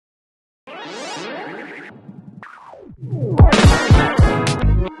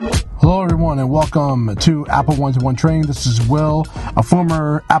Hello everyone and welcome to Apple One-to-One Training. This is Will, a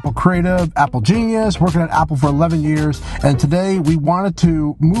former Apple creative, Apple genius, working at Apple for 11 years. And today we wanted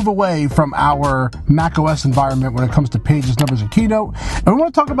to move away from our macOS environment when it comes to pages, numbers, and keynote. And we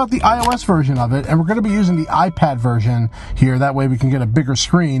want to talk about the iOS version of it. And we're going to be using the iPad version here. That way we can get a bigger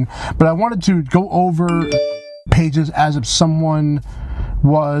screen. But I wanted to go over pages as if someone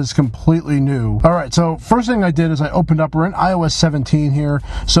was completely new. All right, so first thing I did is I opened up, we're in iOS 17 here,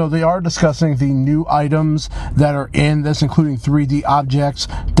 so they are discussing the new items that are in this, including 3D objects,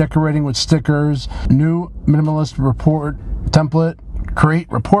 decorating with stickers, new minimalist report template,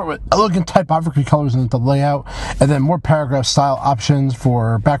 create report with elegant typography colors in the layout, and then more paragraph style options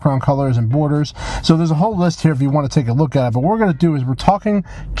for background colors and borders. So there's a whole list here if you want to take a look at it, but what we're going to do is we're talking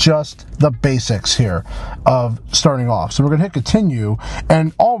just the basics here of starting off. So we're going to hit continue,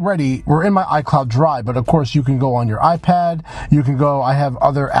 and already we're in my iCloud Drive, but of course you can go on your iPad, you can go, I have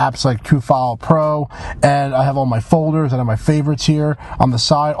other apps like QFile Pro, and I have all my folders and my favorites here on the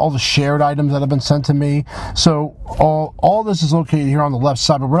side, all the shared items that have been sent to me. So all this is located here on the left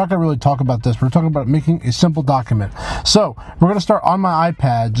side, but we're not going to really talk about this. We're talking about making a simple document. So we're going to start on my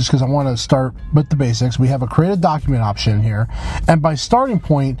iPad just because I want to start with the basics. We have a create a document option here, and by starting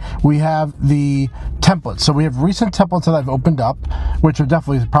point we have the templates. So we have recent templates that I've opened up, which are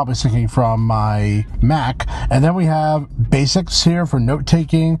definitely probably syncing from my Mac, and then we have basics here for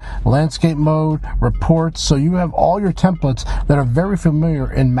note-taking, landscape mode, reports. So you have all your templates that are very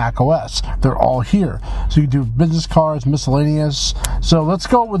familiar in macOS. They're all here. So you do business cards, miscellaneous. So let's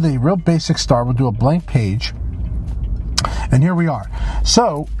go with a real basic start. We'll do a blank page. And here we are.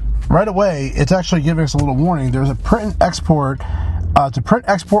 So right away, it's actually giving us a little warning. There's a print and export. To print,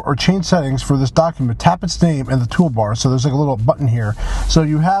 export, or change settings for this document, tap its name in the toolbar. So there's like a little button here. So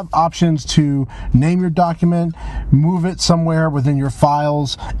you have options to name your document, move it somewhere within your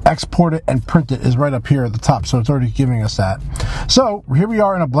files, export it, and print it is right up here at the top. So it's already giving us that. So here we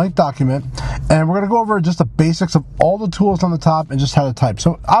are in a blank document, and we're going to go over just the basics of all the tools on the top and just how to type.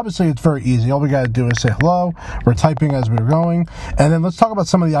 So obviously it's very easy. All we got to do is say hello. We're typing as we're going. And then let's talk about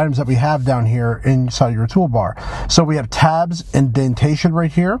some of the items that we have down here inside your toolbar. So we have tabs and indentation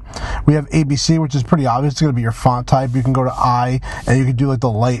right here. We have ABC, which is pretty obvious. It's going to be your font type. You can go to I, and you can do like the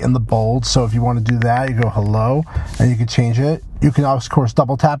light and the bold. So if you want to do that, you go hello, and you can change it. You can, of course,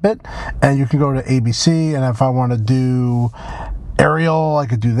 double tap it, and you can go to ABC, and if I want to do Arial, I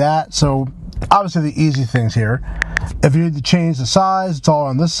could do that. So obviously the easy things here. If you need to change the size, it's all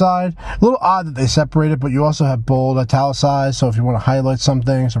on this side. A little odd that they separate it, but you also have bold, italicized. So if you want to highlight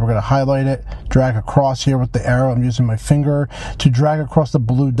something, so we're going to highlight it, drag across here with the arrow. I'm using my finger to drag across the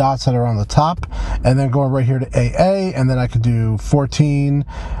blue dots that are on the top, and then going right here to AA, and then I could do 14.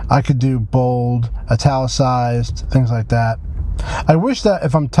 I could do bold, italicized, things like that. I wish that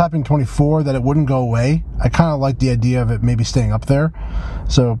if I'm tapping 24 that it wouldn't go away. I kind of like the idea of it maybe staying up there.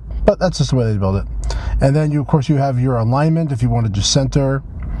 So, but that's just the way they build it. And then you, of course, you have your alignment if you want to do center.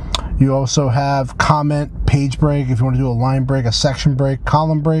 You also have comment, page break, if you want to do a line break, a section break,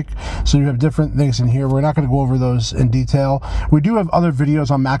 column break. So you have different things in here. We're not going to go over those in detail. We do have other videos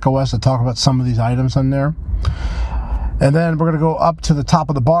on macOS that talk about some of these items on there. And then we're going to go up to the top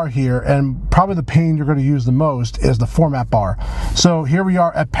of the bar here, and probably the pane you're going to use the most is the format bar. So here we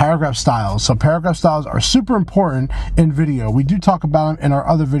are at paragraph styles. So paragraph styles are super important in video. We do talk about them in our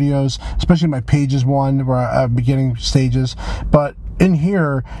other videos, especially my pages one, where I have beginning stages. But in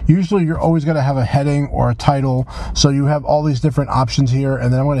here, usually you're always going to have a heading or a title. So you have all these different options here,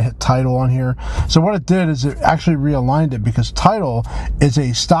 and then I'm going to hit title on here. So what it did is it actually realigned it, because title is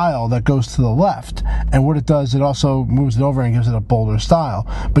a style that goes to the left. And what it does, it also moves it over and gives it a bolder style.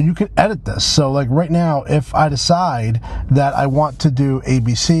 But you can edit this. So like right now, if I decide that I want to do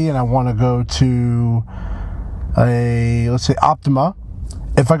ABC and I want to go to let's say Optima,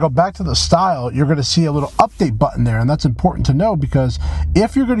 if I go back to the style, you're going to see a little update button there, and that's important to know, because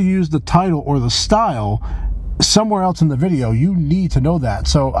if you're going to use the title or the style somewhere else in the video, you need to know that.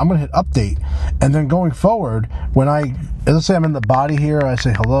 So I'm going to hit update, and then going forward, when let's say I'm in the body here, I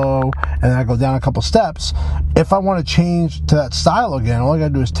say hello, and then I go down a couple steps. If I want to change to that style again, all I got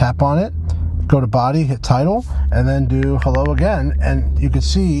to do is tap on it, go to body, hit title, and then do hello again, and you can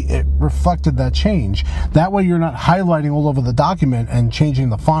see it reflected that change. That way you're not highlighting all over the document and changing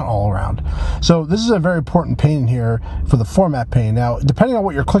the font all around. So this is a very important pane here for the format pane. Now, depending on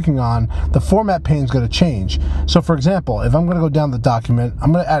what you're clicking on, the format pane is going to change. So for example, if I'm going to go down the document,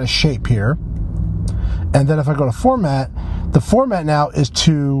 I'm going to add a shape here, and then if I go to format, the format now is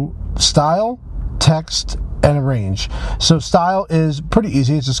to style, text, and arrange. So style is pretty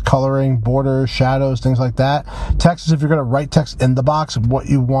easy. It's just coloring, borders, shadows, things like that. Text is if you're going to write text in the box, what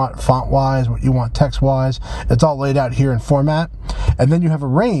you want font-wise, what you want text-wise. It's all laid out here in format. And then you have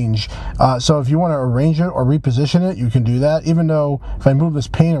arrange. So if you want to arrange it or reposition it, you can do that. Even though if I move this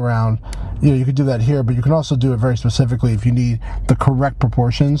pane around, you could do that here, but you can also do it very specifically if you need the correct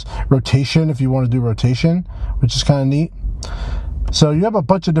proportions. Rotation, if you want to do rotation, which is kind of neat. So you have a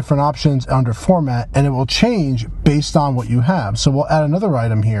bunch of different options under format, and it will change based on what you have. So we'll add another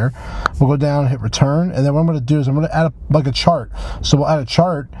item here. We'll go down, hit return, and then what I'm going to do is I'm going to add a chart. So we'll add a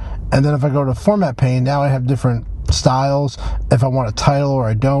chart, and then if I go to format pane, now I have different styles if I want a title or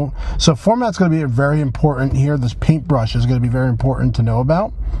I don't. So format's going to be very important here. This paintbrush is going to be very important to know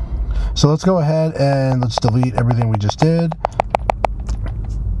about. So let's go ahead and let's delete everything we just did.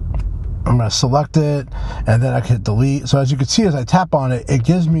 I'm going to select it, and then I can hit delete. So as you can see, as I tap on it, it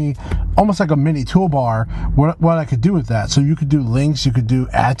gives me almost like a mini toolbar what I could do with that. So you could do links, you could do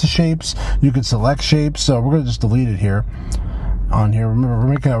add to shapes, you could select shapes. So we're going to just delete it here. On here, remember,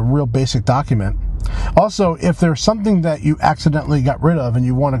 we're making a real basic document. Also, if there's something that you accidentally got rid of and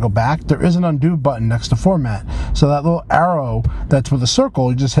you want to go back, there is an undo button next to format. So that little arrow that's with a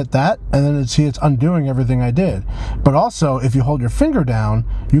circle, you just hit that, and then see it's undoing everything I did. But also, if you hold your finger down,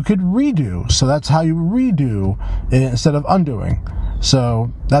 you could redo. So that's how you redo it instead of undoing.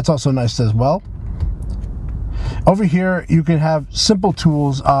 So that's also nice as well. Over here, you can have simple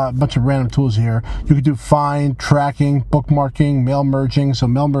tools, a bunch of random tools here. You could do find, tracking, bookmarking, mail merging. So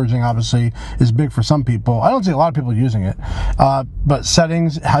mail merging obviously is big for some people. I don't see a lot of people using it. But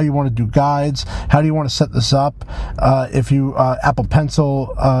settings, how you want to do guides, how do you want to set this up? If you Apple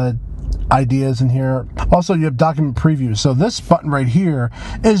Pencil ideas in here. Also, you have document preview. So this button right here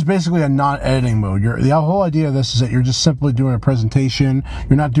is basically a non-editing mode. The whole idea of this is that you're just simply doing a presentation.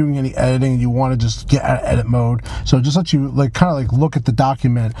 You're not doing any editing. You want to just get out of edit mode. So it just lets you kind of look at the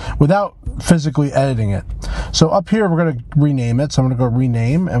document without physically editing it. So up here, we're going to rename it. So I'm going to go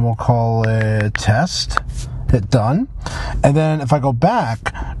rename, and we'll call it test. Hit done. And then if I go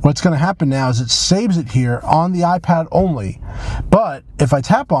back, what's going to happen now is it saves it here on the iPad only. But if I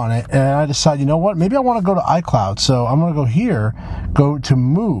tap on it and I decide, you know what, maybe I want to go to iCloud. So I'm going to go here, go to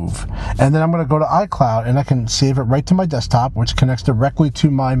move, and then I'm going to go to iCloud, and I can save it right to my desktop, which connects directly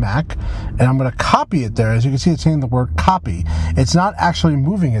to my Mac. And I'm going to copy it there. As you can see, it's saying the word copy. It's not actually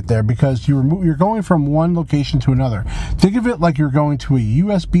moving it there because you're going from one location to another. Think of it like you're going to a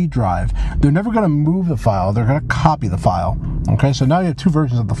USB drive. They're never going to move the file. They're going to copy the file. Okay, so now you have two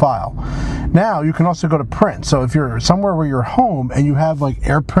versions of the file. Now you can also go to print. So if you're somewhere where you're home and you have like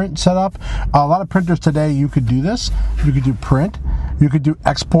AirPrint set up, a lot of printers today, you could do this. You could do print. You could do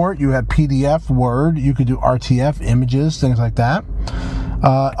export. You have PDF, Word. You could do RTF, images, things like that.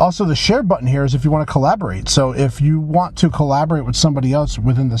 Also, the share button here is if you want to collaborate. So if you want to collaborate with somebody else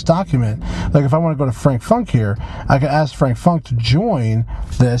within this document, like if I want to go to Frank Funk here, I can ask Frank Funk to join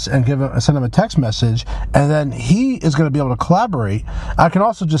this and send him a text message, and then he is going to be able to collaborate. I can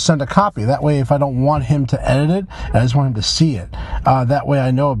also just send a copy. That way, if I don't want him to edit it, I just want him to see it. That way I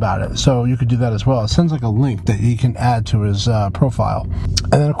know about it. So you could do that as well. It sends like a link that he can add to his profile.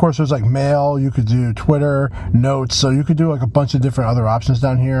 And then, of course, there's like mail. You could do Twitter, notes. So you could do like a bunch of different other options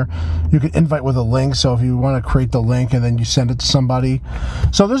down here. You could invite with a link, so if you want to create the link and then you send it to somebody.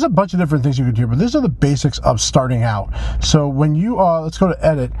 So there's a bunch of different things you could do, but these are the basics of starting out. So when you let's go to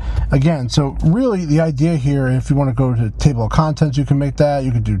edit again. So really the idea here, if you want to go to table of contents, you can make that.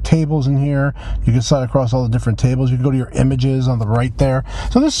 You could do tables in here. You can slide across all the different tables. You can go to your images on the right there.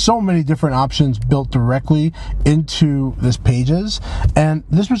 So there's so many different options built directly into this pages, and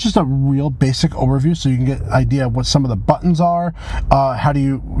this was just a real basic overview so you can get an idea of what some of the buttons are, how do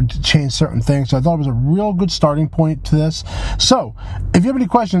you change certain things. So I thought it was a real good starting point to this. So if you have any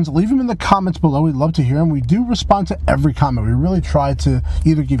questions, leave them in the comments below. We'd love to hear them. We do respond to every comment. We really try to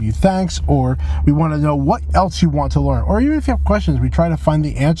either give you thanks, or we want to know what else you want to learn, or even if you have questions, we try to find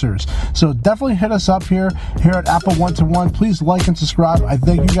the answers. So definitely hit us up here at Apple One-to-One. Please like and subscribe. I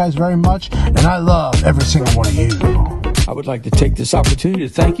thank you guys very much, and I love every single one of you. I would like to take this opportunity to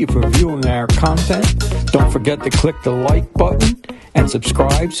thank you for viewing our content. Don't forget to click the like button and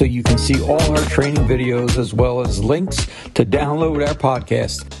subscribe so you can see all our training videos as well as links to download our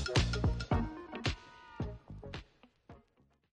podcast.